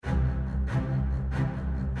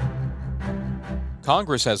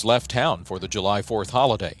Congress has left town for the July 4th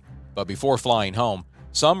holiday, but before flying home,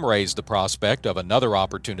 some raised the prospect of another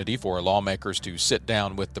opportunity for lawmakers to sit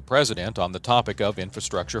down with the president on the topic of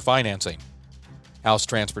infrastructure financing. House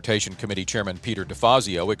Transportation Committee Chairman Peter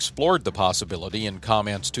DeFazio explored the possibility in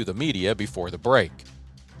comments to the media before the break.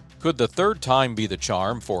 Could the third time be the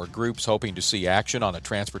charm for groups hoping to see action on a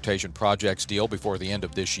transportation projects deal before the end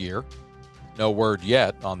of this year? No word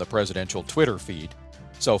yet on the presidential Twitter feed.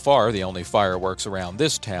 So far, the only fireworks around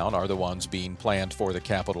this town are the ones being planned for the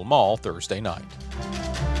Capitol Mall Thursday night.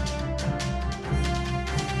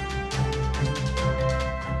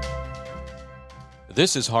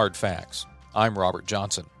 This is Hard Facts. I'm Robert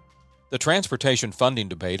Johnson. The transportation funding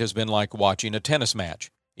debate has been like watching a tennis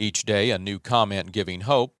match. Each day, a new comment giving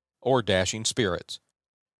hope or dashing spirits.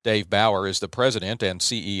 Dave Bauer is the president and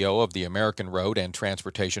CEO of the American Road and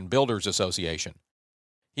Transportation Builders Association.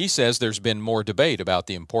 He says there's been more debate about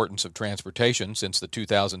the importance of transportation since the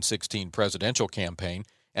 2016 presidential campaign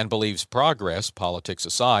and believes progress, politics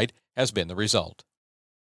aside, has been the result.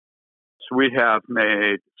 So we have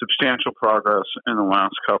made substantial progress in the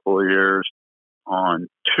last couple of years on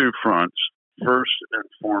two fronts. First and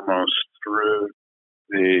foremost, through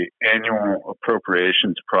the annual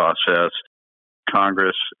appropriations process,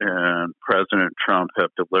 Congress and President Trump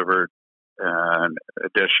have delivered an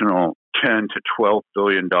additional $10 to $12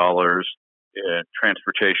 billion in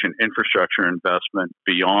transportation infrastructure investment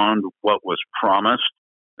beyond what was promised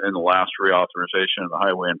in the last reauthorization of the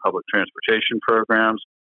highway and public transportation programs.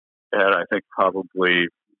 And I think probably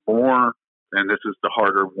more, and this is the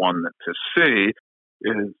harder one to see,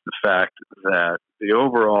 is the fact that the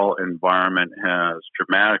overall environment has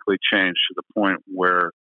dramatically changed to the point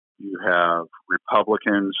where you have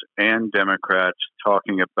Republicans and Democrats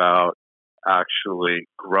talking about actually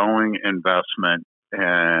growing investment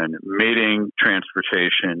and meeting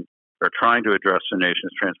transportation or trying to address the nation's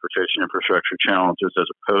transportation infrastructure challenges as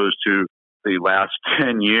opposed to the last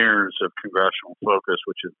 10 years of congressional focus,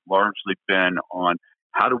 which has largely been on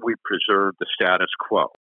how do we preserve the status quo.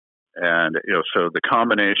 And, so the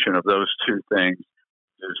combination of those two things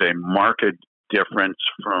is a marked difference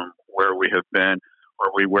from where we have been. Are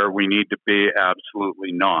we where we need to be?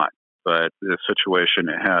 Absolutely not. But the situation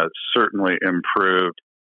has certainly improved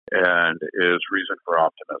and is reason for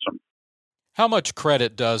optimism. How much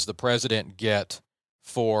credit does the president get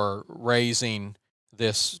for raising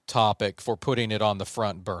this topic, for putting it on the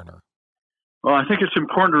front burner? Well, I think it's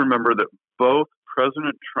important to remember that both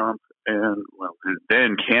President Trump and,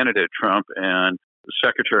 then candidate Trump and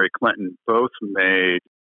Secretary Clinton both made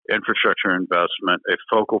infrastructure investment a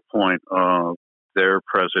focal point of their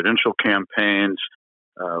presidential campaigns.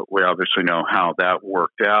 We obviously know how that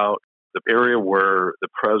worked out. The area where the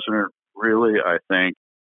president really, I think,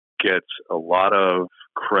 gets a lot of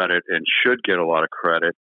credit and should get a lot of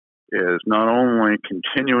credit is not only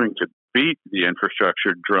continuing to beat the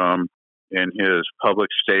infrastructure drum in his public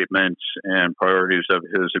statements and priorities of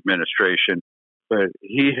his administration, but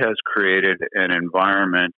he has created an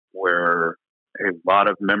environment where a lot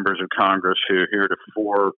of members of Congress who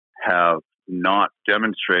heretofore have not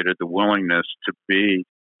demonstrated the willingness to be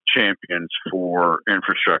champions for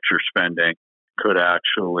infrastructure spending could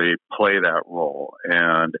actually play that role.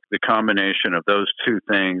 And the combination of those two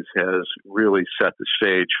things has really set the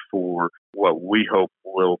stage for what we hope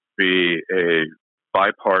will be a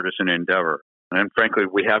bipartisan endeavor. And frankly,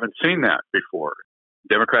 we haven't seen that before.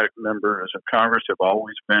 Democratic members of Congress have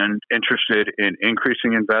always been interested in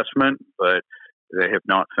increasing investment, but they have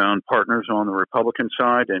not found partners on the Republican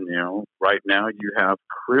side. And, right now you have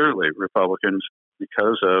clearly Republicans,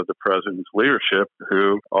 because of the president's leadership,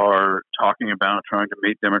 who are talking about trying to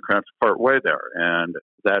meet Democrats partway there. And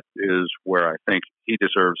that is where I think he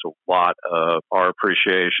deserves a lot of our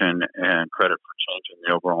appreciation and credit for changing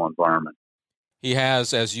the overall environment. He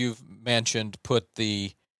has, as you've mentioned, put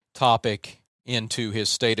the topic into his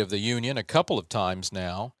State of the Union a couple of times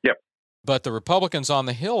now. Yep. But the Republicans on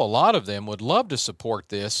the Hill, a lot of them would love to support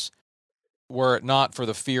this were it not for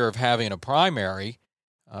the fear of having a primary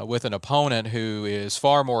with an opponent who is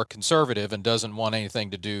far more conservative and doesn't want anything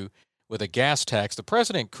to do with a gas tax. The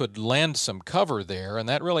president could lend some cover there, and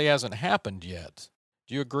that really hasn't happened yet.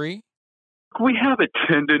 Do you agree? We have a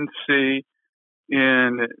tendency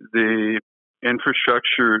in the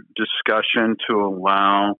infrastructure discussion to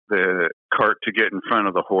allow the cart to get in front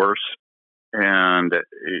of the horse. And,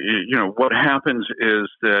 what happens is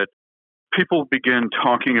that people begin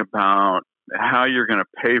talking about how you're going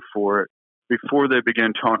to pay for it before they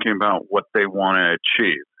begin talking about what they want to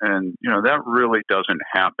achieve. And, that really doesn't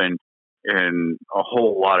happen in a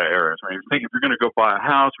whole lot of areas. I mean, think if you're going to go buy a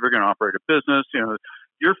house, if you're going to operate a business,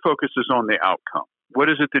 your focus is on the outcome. what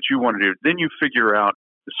is it that you want to do? Then you figure out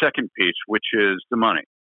the second piece, which is the money.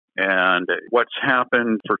 And what's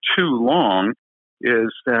happened for too long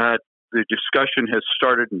is that the discussion has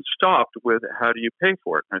started and stopped with how do you pay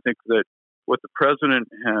for it. And I think that what the president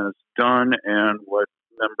has done and what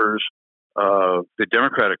members of the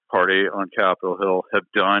Democratic Party on Capitol Hill have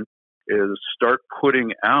done is start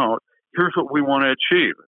putting out, here's what we want to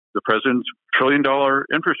achieve. The president's $1 trillion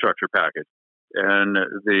infrastructure package and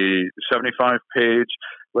the 75-page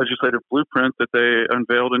legislative blueprint that they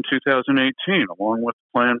unveiled in 2018, along with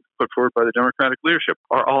the plan put forward by the Democratic leadership,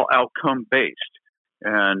 are all outcome-based.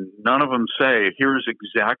 And none of them say, here's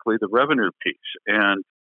exactly the revenue piece. And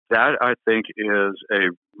that, I think, is a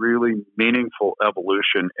really meaningful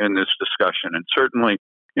evolution in this discussion. And certainly,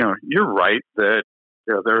 you're right that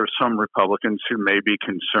there are some Republicans who may be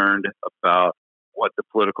concerned about what the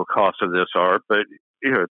political costs of this are, but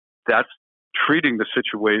that's treating the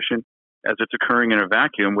situation as it's occurring in a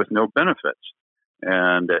vacuum with no benefits.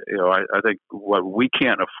 And I think what we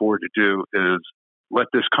can't afford to do is let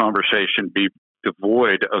this conversation be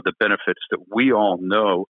devoid of the benefits that we all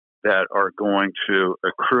know that are going to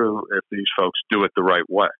accrue if these folks do it the right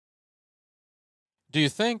way. Do you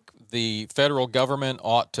think the federal government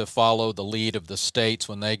ought to follow the lead of the states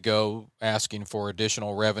when they go asking for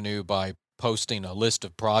additional revenue by posting a list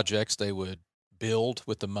of projects they would build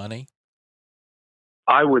with the money?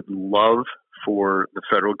 I would love for the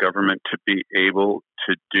federal government to be able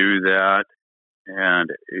to do that. And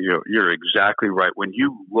you're exactly right. When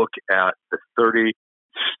you look at the 30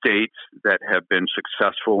 states that have been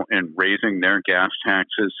successful in raising their gas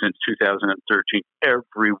taxes since 2013,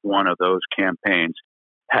 every one of those campaigns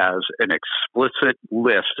has an explicit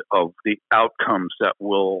list of the outcomes that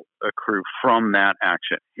will accrue from that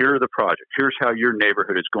action. Here are the projects. Here's how your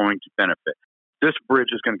neighborhood is going to benefit. This bridge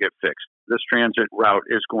is going to get fixed. This transit route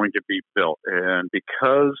is going to be built. And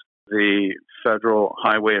because the federal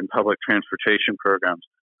highway and public transportation programs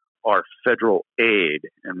are federal aid,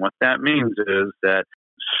 and what that means is that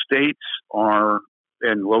states are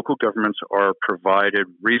and local governments are provided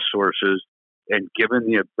resources and given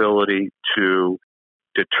the ability to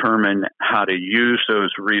determine how to use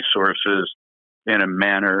those resources in a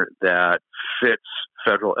manner that fits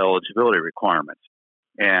federal eligibility requirements.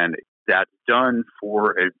 And that's done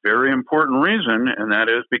for a very important reason, and that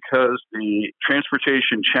is because the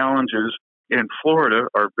transportation challenges in Florida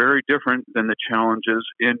are very different than the challenges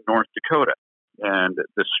in North Dakota. And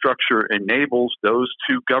the structure enables those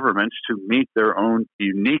two governments to meet their own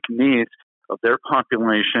unique needs of their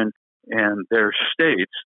population and their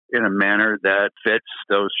states in a manner that fits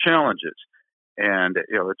those challenges. And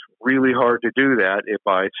it's really hard to do that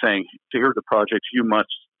by saying, here are the projects you must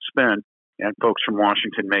spend, and folks from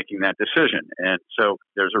Washington making that decision. And so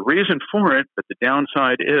there's a reason for it, but the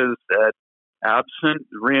downside is that absent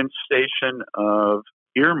reinstatement of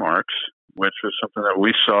earmarks, which was something that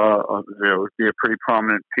we saw would be a pretty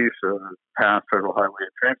prominent piece of past federal highway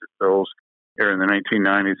and transit bills here in the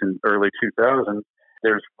 1990s and early 2000s,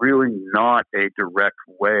 there's really not a direct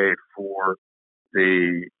way for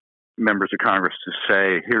the members of Congress to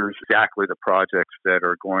say, here's exactly the projects that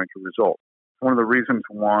are going to result. One of the reasons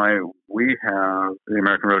why we have the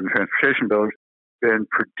American Road and Transportation Bill been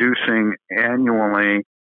producing annually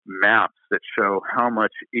maps that show how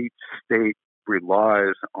much each state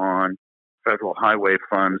relies on federal highway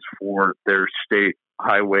funds for their state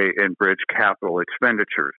highway and bridge capital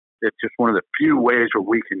expenditures. It's just one of the few ways where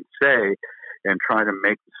we can say and try to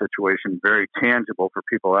make the situation very tangible for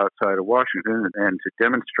people outside of Washington and to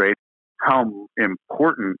demonstrate how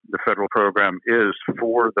important the federal program is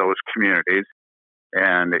for those communities.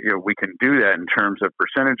 And we can do that in terms of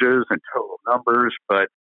percentages and total numbers, but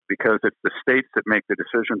because it's the states that make the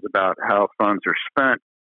decisions about how funds are spent,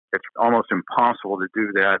 it's almost impossible to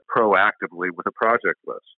do that proactively with a project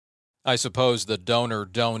list. I suppose the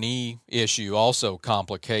donor-donee issue also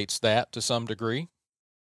complicates that to some degree.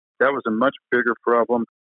 That was a much bigger problem.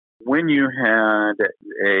 When you had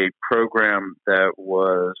a program that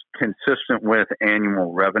was consistent with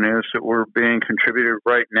annual revenues that were being contributed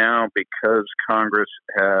right now, because Congress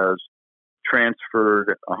has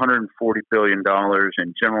transferred $140 billion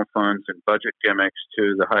in general funds and budget gimmicks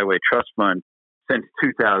to the Highway Trust Fund since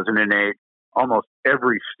 2008, almost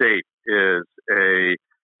every state is a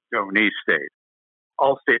donee state.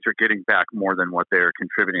 All states are getting back more than what they are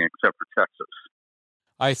contributing except for Texas.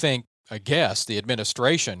 I guess the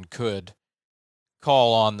administration could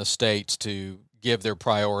call on the states to give their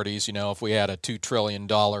priorities. If we had a $2 trillion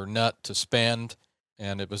nut to spend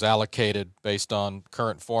and it was allocated based on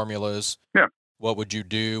current formulas, what would you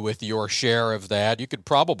do with your share of that? You could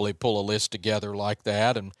probably pull a list together like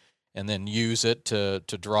that and and then use it to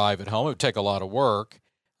drive it home. It would take a lot of work.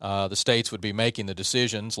 The states would be making the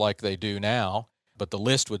decisions like they do now, but the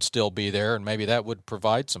list would still be there, and maybe that would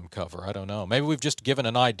provide some cover. I don't know. Maybe we've just given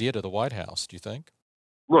an idea to the White House, do you think?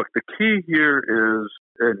 Look, the key here is,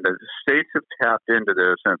 and the states have tapped into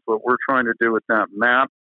this, and what we're trying to do with that map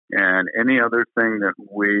and any other thing that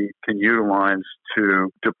we can utilize to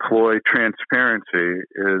deploy transparency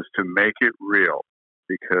is to make it real.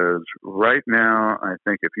 Because right now, I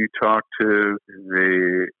think if you talk to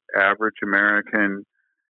the average American,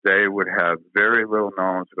 they would have very little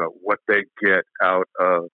knowledge about what they get out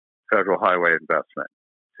of federal highway investment.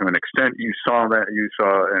 To an extent, you saw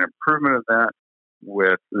an improvement of that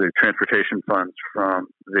with the transportation funds from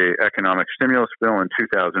the economic stimulus bill in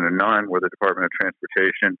 2009, where the Department of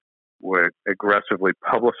Transportation would aggressively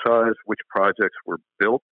publicize which projects were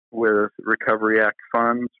built with Recovery Act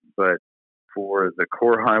funds. But for the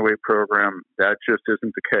core highway program, that just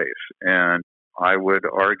isn't the case. And I would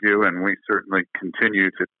argue, and we certainly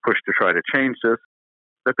continue to push to try to change this,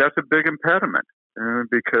 that that's a big impediment.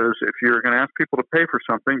 Because if you're going to ask people to pay for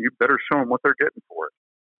something, you better show them what they're getting for it.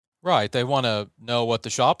 Right. They want to know what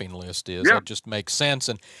the shopping list is. Yeah. That just makes sense.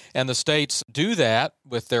 And the states do that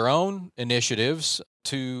with their own initiatives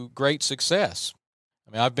to great success.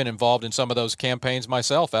 I mean, I've been involved in some of those campaigns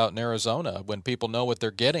myself out in Arizona. When people know what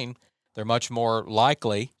they're getting, they're much more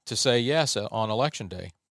likely to say yes on Election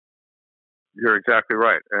Day. You're exactly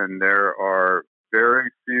right. And there are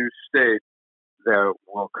very few states that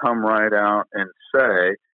will come right out and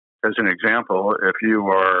say, as an example, if you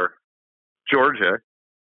are Georgia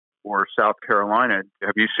or South Carolina,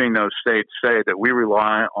 have you seen those states say that we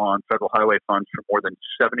rely on federal highway funds for more than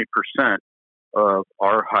 70% of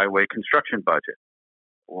our highway construction budget?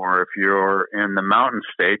 Or if you're in the mountain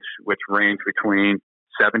states, which range between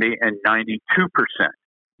 70 and 92%.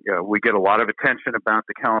 We get a lot of attention about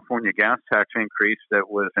the California gas tax increase that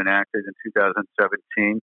was enacted in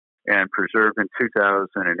 2017 and preserved in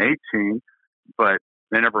 2018, but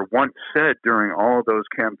they never once said during all of those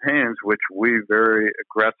campaigns, which we very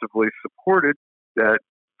aggressively supported, that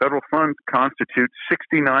federal funds constitute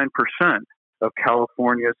 69% of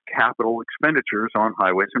California's capital expenditures on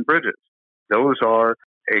highways and bridges. Those are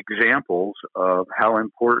examples of how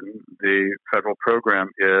important the federal program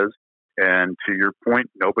is, and to your point,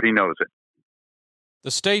 nobody knows it.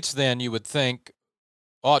 The states, then, you would think,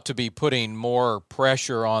 ought to be putting more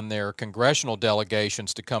pressure on their congressional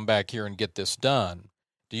delegations to come back here and get this done.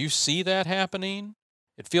 Do you see that happening?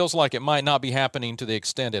 It feels like it might not be happening to the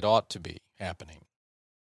extent it ought to be happening.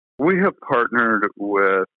 We have partnered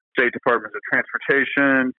with state departments of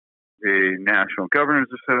transportation, the National Governors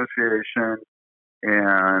Association,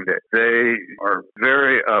 and they are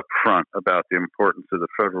very upfront about the importance of the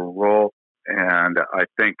federal role. And I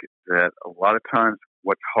think that a lot of times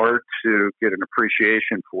what's hard to get an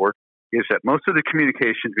appreciation for is that most of the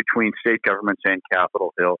communication between state governments and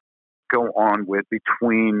Capitol Hill go on with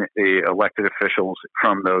between the elected officials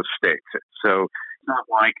from those states. So it's not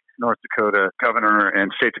like North Dakota governor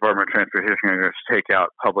and State Department of Transportation are going to take out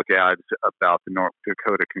public ads about the North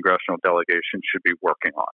Dakota congressional delegation should be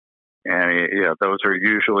working on. And those are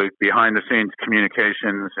usually behind the scenes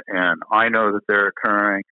communications, and I know that they're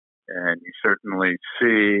occurring. And you certainly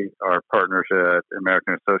see our partners at the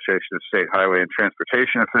American Association of State Highway and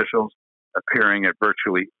Transportation Officials appearing at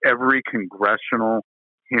virtually every congressional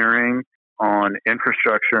hearing on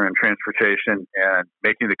infrastructure and transportation, and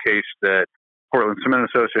making the case that Portland Cement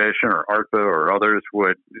Association or ARTBA or others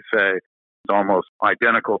would say it's almost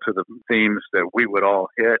identical to the themes that we would all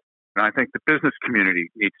hit. And I think the business community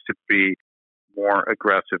needs to be more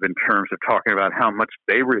aggressive in terms of talking about how much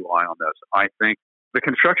they rely on this. I think the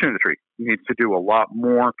construction industry needs to do a lot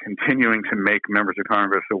more, continuing to make members of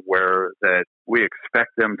Congress aware that we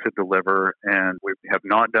expect them to deliver, and we have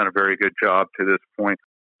not done a very good job to this point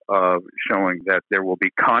of showing that there will be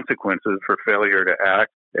consequences for failure to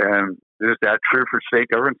act. And is that true for state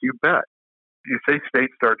governments? You bet. You say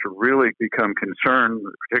states start to really become concerned,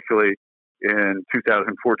 particularly in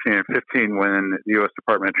 2014 and 15, when the U.S.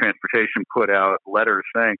 Department of Transportation put out letters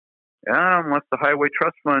saying, unless the Highway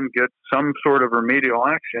Trust Fund gets some sort of remedial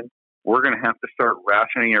action, we're going to have to start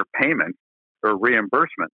rationing your payment or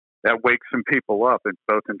reimbursement. That wakes some people up,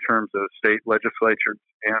 both in terms of state legislatures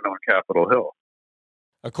and on Capitol Hill.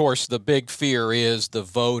 Of course, the big fear is the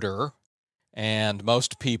voter, and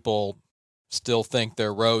most people still think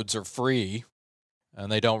their roads are free,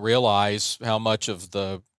 and they don't realize how much of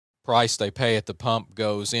the price they pay at the pump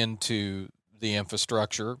goes into the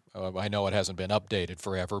infrastructure. I know it hasn't been updated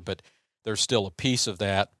forever, but there's still a piece of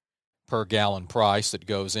that per gallon price that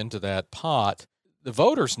goes into that pot. the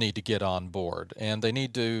voters need to get on board, and they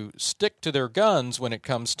need to stick to their guns when it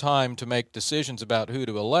comes time to make decisions about who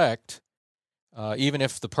to elect. Even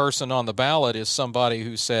if the person on the ballot is somebody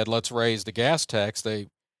who said, let's raise the gas tax, they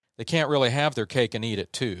can't really have their cake and eat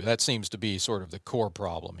it too. That seems to be sort of the core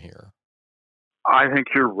problem here. I think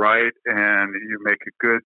you're right, and you make a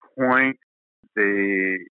good point.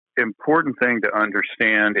 The important thing to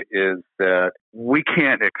understand is that we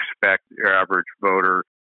can't expect the average voter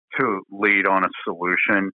to lead on a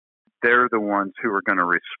solution. They're the ones who are going to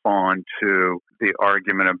respond to the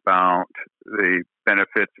argument about the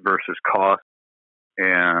benefits versus costs.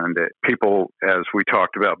 And people, as we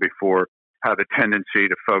talked about before, have a tendency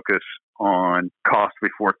to focus on cost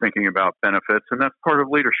before thinking about benefits. And that's part of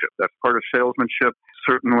leadership. That's part of salesmanship.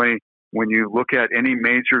 Certainly, when you look at any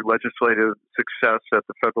major legislative success at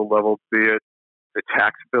the federal level, be it the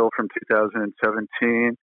tax bill from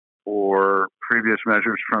 2017 or previous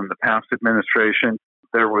measures from the past administration,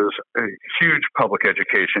 there was a huge public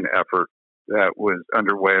education effort that was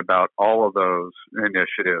underway about all of those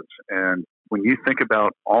initiatives. And when you think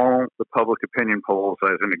about all the public opinion polls,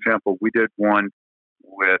 as an example, we did one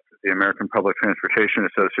with the American Public Transportation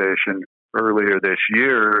Association earlier this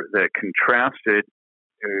year that contrasted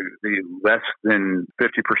the less than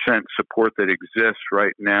 50% support that exists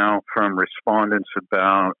right now from respondents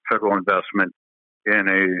about federal investment in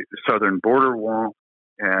a southern border wall,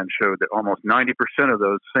 and showed that almost 90% of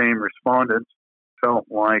those same respondents felt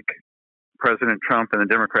like President Trump and the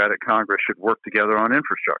Democratic Congress should work together on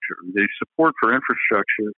infrastructure. The support for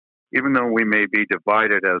infrastructure, even though we may be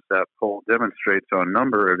divided, as that poll demonstrates, on a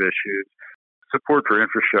number of issues, support for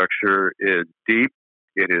infrastructure is deep,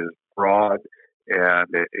 it is broad, and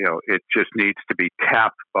it just needs to be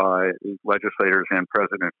tapped by legislators and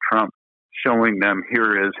President Trump, showing them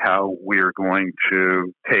here is how we're going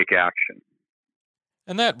to take action.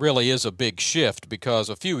 And that really is a big shift, because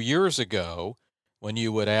a few years ago, when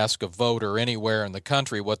you would ask a voter anywhere in the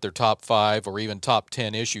country what their top 5 or even top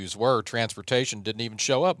 10 issues were, transportation didn't even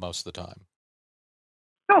show up most of the time.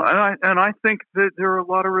 No, and I think that there are a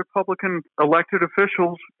lot of Republican elected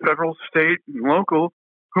officials, federal, state, and local,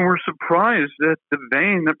 who were surprised at the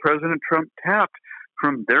vein that President Trump tapped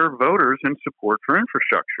from their voters in support for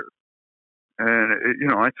infrastructure.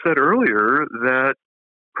 And, I said earlier that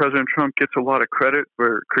President Trump gets a lot of credit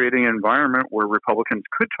for creating an environment where Republicans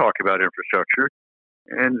could talk about infrastructure.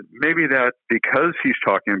 And maybe that's because he's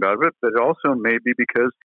talking about it, but also maybe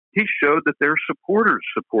because he showed that their supporters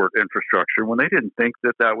support infrastructure when they didn't think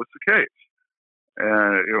that that was the case.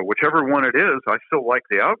 Whichever one it is, I still like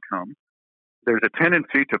the outcome. There's a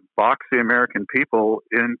tendency to box the American people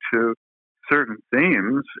into certain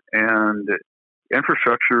themes, and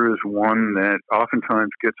infrastructure is one that oftentimes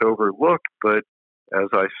gets overlooked. But as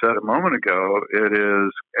I said a moment ago, it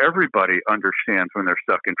is everybody understands when they're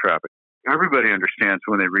stuck in traffic. Everybody understands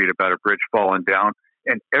when they read about a bridge falling down,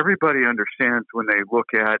 and everybody understands when they look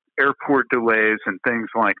at airport delays and things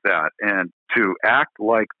like that. And to act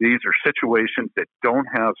like these are situations that don't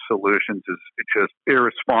have solutions is just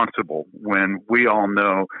irresponsible, when we all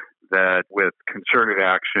know that with concerted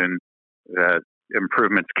action that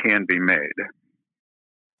improvements can be made.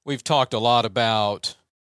 We've talked a lot about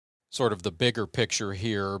sort of the bigger picture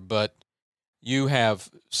here, but you have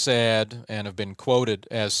said and have been quoted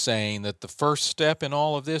as saying that the first step in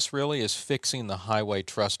all of this really is fixing the Highway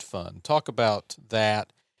Trust Fund. Talk about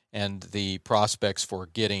that and the prospects for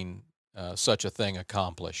getting such a thing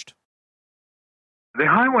accomplished. The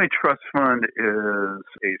Highway Trust Fund is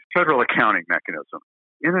a federal accounting mechanism.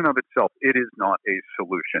 In and of itself, it is not a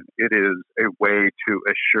solution. It is a way to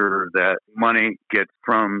assure that money gets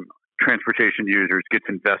from transportation users, gets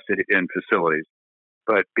invested in facilities.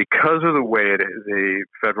 But because of the way the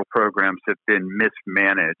federal programs have been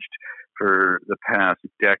mismanaged for the past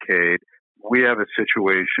decade, we have a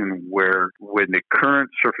situation where when the current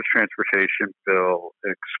surface transportation bill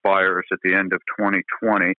expires at the end of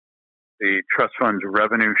 2020, the trust fund's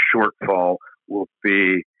revenue shortfall will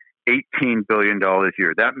be $18 billion a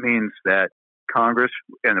year. That means that Congress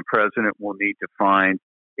and the president will need to find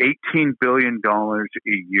 $18 billion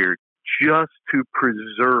a year just to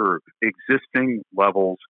preserve existing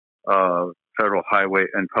levels of federal highway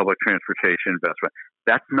and public transportation investment.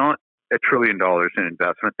 That's not $1 trillion in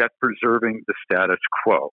investment. That's preserving the status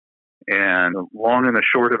quo. And long and the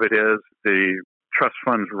short of it is, the trust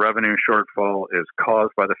fund's revenue shortfall is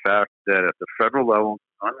caused by the fact that at the federal level,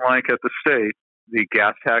 unlike at the state, the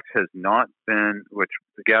gas tax has not been, which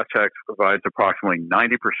the gas tax provides approximately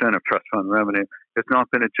 90% of trust fund revenue, has not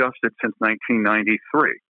been adjusted since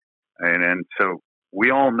 1993. And so we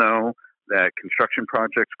all know that construction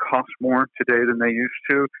projects cost more today than they used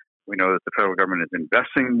to. We know that the federal government is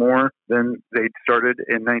investing more than they started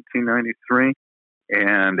in 1993.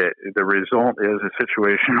 And the result is a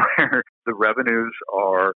situation where the revenues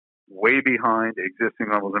are way behind existing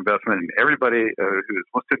levels of investment. And everybody who's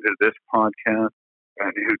listened to this podcast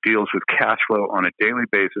and who deals with cash flow on a daily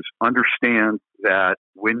basis understands that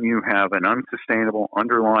when you have an unsustainable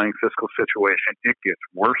underlying fiscal situation, it gets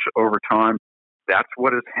worse over time. That's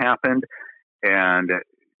what has happened. And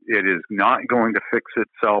it is not going to fix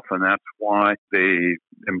itself, and that's why the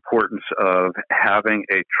importance of having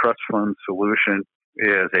a trust fund solution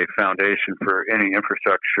is a foundation for any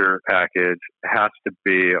infrastructure package has to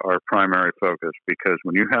be our primary focus, because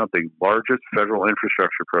when you have the largest federal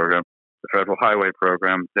infrastructure program, the federal highway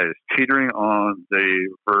program, that is teetering on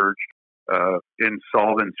the verge of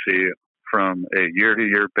insolvency from a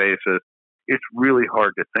year-to-year basis, it's really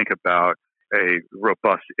hard to think about a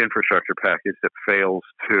robust infrastructure package that fails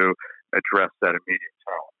to address that immediate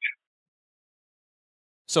challenge.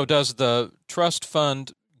 So does the trust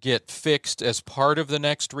fund get fixed as part of the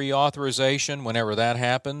next reauthorization whenever that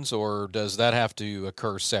happens, or does that have to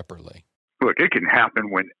occur separately? Look, it can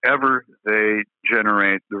happen whenever they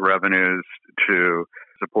generate the revenues to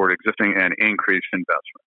support existing and increased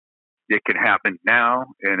investment. It can happen now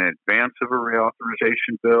in advance of a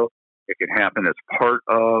reauthorization bill. It can happen as part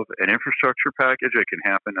of an infrastructure package. It can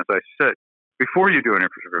happen, as I said, before you do an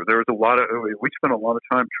infrastructure. We spent a lot of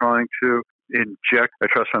time trying to inject a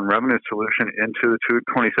trust fund revenue solution into the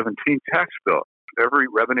 2017 tax bill. Every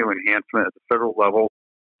revenue enhancement at the federal level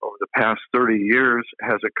over the past 30 years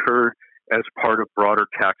has occurred as part of broader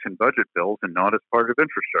tax and budget bills and not as part of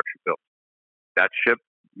infrastructure bills. That ship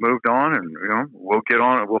moved on, and we'll get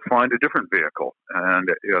on it. We'll find a different vehicle, and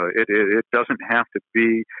it doesn't have to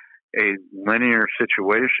be a linear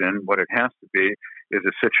situation. What it has to be is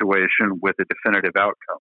a situation with a definitive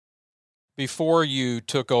outcome. Before you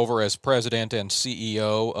took over as president and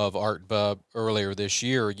CEO of ARTBA earlier this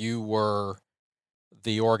year, you were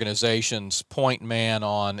the organization's point man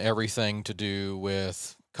on everything to do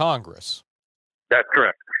with Congress. That's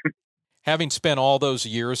correct. Having spent all those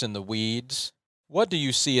years in the weeds, what do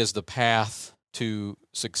you see as the path to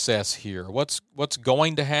success here? What's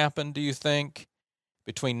going to happen, do you think,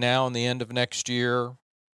 between now and the end of next year?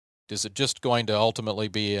 Is it just going to ultimately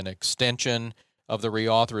be an extension of the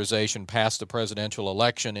reauthorization past the presidential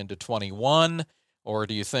election into 21, or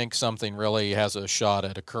do you think something really has a shot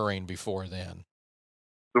at occurring before then?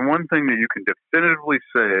 The one thing that you can definitively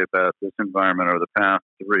say about this environment over the past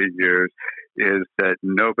 3 years is that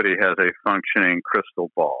nobody has a functioning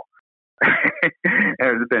crystal ball.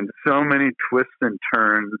 There's been so many twists and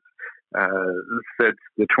turns since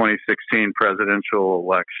the 2016 presidential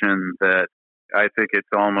election that I think it's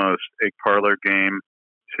almost a parlor game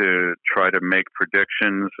to try to make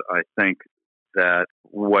predictions. I think that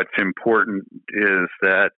what's important is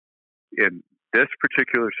that in this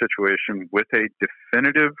particular situation, with a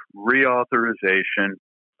definitive reauthorization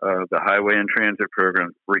of the highway and transit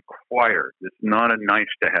program required, it's not a nice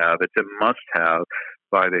to have, it's a must have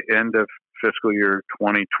by the end of fiscal year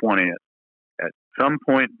 2020. At some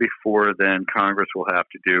point before then, Congress will have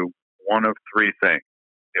to do one of three things.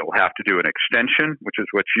 It will have to do an extension, which is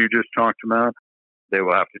what you just talked about. They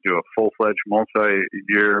will have to do a full-fledged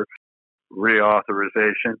multi-year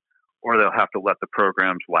reauthorization, or they'll have to let the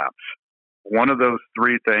programs lapse. One of those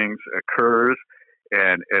three things occurs,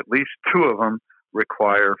 and at least two of them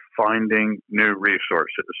require finding new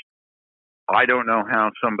resources. I don't know how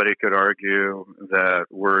somebody could argue that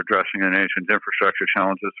we're addressing the nation's infrastructure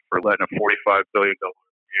challenges for letting a $45 billion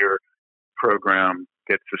a year program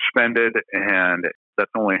get suspended, and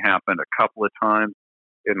that's only happened a couple of times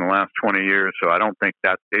in the last 20 years. So I don't think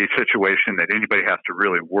that's a situation that anybody has to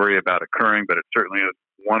really worry about occurring, but it certainly is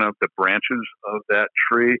one of the branches of that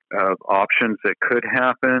tree of options that could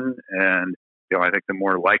happen. And, I think the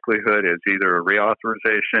more likelihood is either a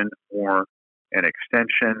reauthorization or an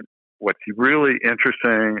extension. What's really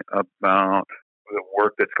interesting about the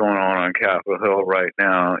work that's going on Capitol Hill right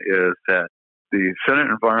now is that the Senate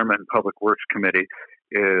Environment and Public Works Committee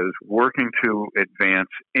is working to advance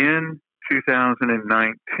in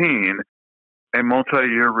 2019 a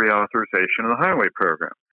multi-year reauthorization of the highway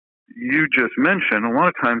program. You just mentioned a lot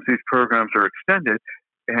of times these programs are extended,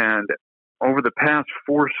 and over the past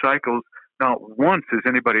 4 cycles, not once has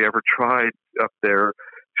anybody ever tried up there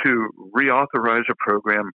to reauthorize a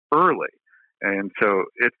program early. And so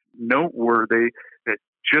it's noteworthy that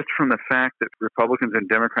just from the fact that Republicans and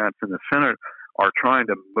Democrats in the Senate are trying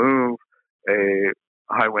to move a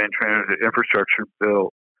highway and transit infrastructure bill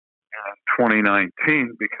in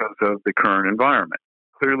 2019 because of the current environment.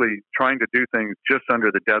 Clearly, trying to do things just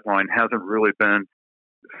under the deadline hasn't really been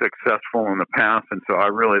successful in the past. And so I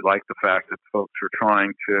really like the fact that folks are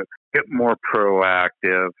trying to get more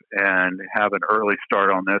proactive and have an early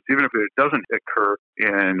start on this. Even if it doesn't occur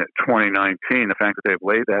in 2019, the fact that they've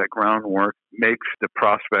laid that groundwork makes the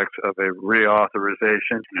prospects of a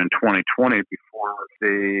reauthorization in 2020 before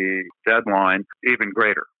the deadline even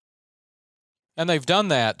greater. And they've done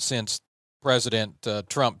that since President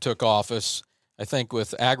Trump took office, I think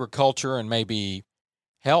with agriculture and maybe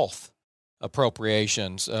health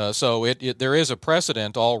appropriations. So there is a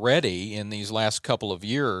precedent already in these last couple of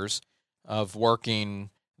years of working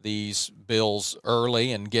these bills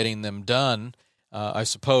early and getting them done. I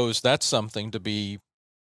suppose that's something to be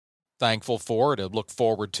thankful for, to look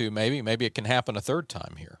forward to maybe. Maybe it can happen a third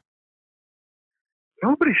time here.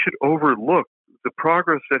 Nobody should overlook the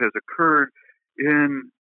progress that has occurred in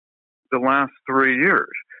the last 3 years.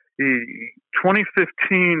 The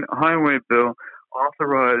 2015 highway bill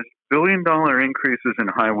authorized billion-dollar increases in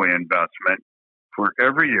highway investment for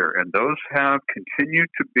every year, and those have continued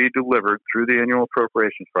to be delivered through the annual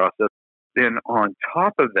appropriations process. Then on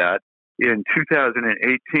top of that, in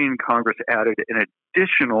 2018, Congress added an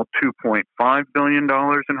additional $2.5 billion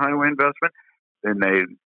in highway investment. Then they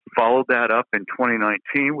followed that up in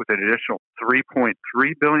 2019 with an additional $3.3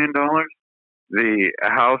 billion. The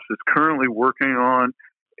House is currently working on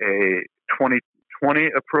a 2020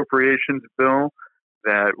 appropriations bill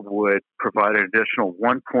that would provide an additional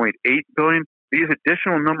 $1.8 billion. These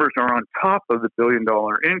additional numbers are on top of the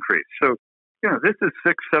billion-dollar increase. So, this is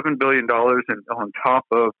 $6-7 billion on top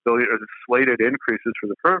of slated increases for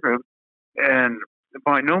the program. And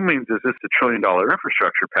by no means is this a $1 trillion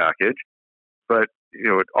infrastructure package, but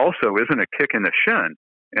it also isn't a kick in the shin.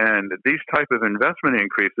 And these type of investment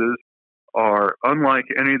increases are unlike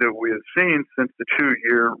any that we have seen since the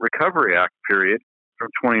 2-year Recovery Act period from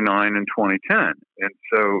 2009 and 2010. And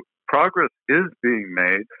so progress is being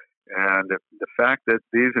made, and the fact that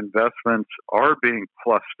these investments are being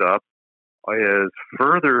plussed up is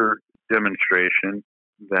further demonstration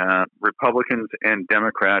that Republicans and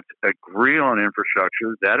Democrats agree on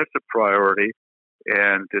infrastructure, that it's a priority,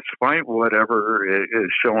 and despite whatever is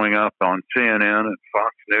showing up on CNN and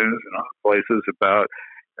Fox News and other places about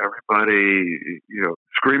everybody,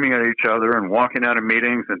 screaming at each other and walking out of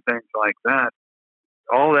meetings and things like that,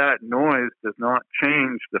 all that noise does not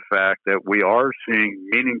change the fact that we are seeing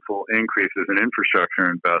meaningful increases in infrastructure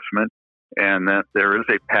investment and that there is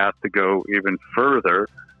a path to go even further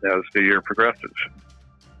as the year progresses.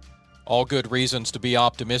 All good reasons to be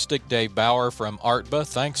optimistic. Dave Bauer from ARTBA,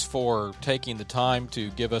 thanks for taking the time to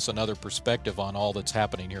give us another perspective on all that's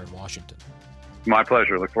happening here in Washington. My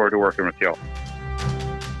pleasure. Look forward to working with you all.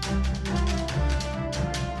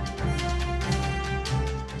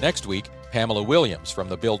 Next week, Pamela Williams from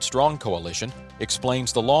the Build Strong Coalition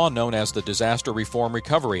explains the law known as the Disaster Reform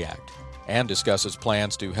Recovery Act and discusses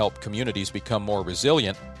plans to help communities become more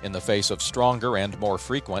resilient in the face of stronger and more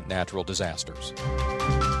frequent natural disasters.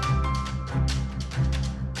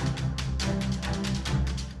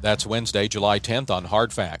 That's Wednesday, July 10th on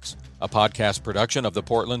Hard Facts, a podcast production of the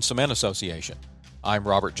Portland Cement Association. I'm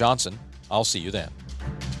Robert Johnson. I'll see you then.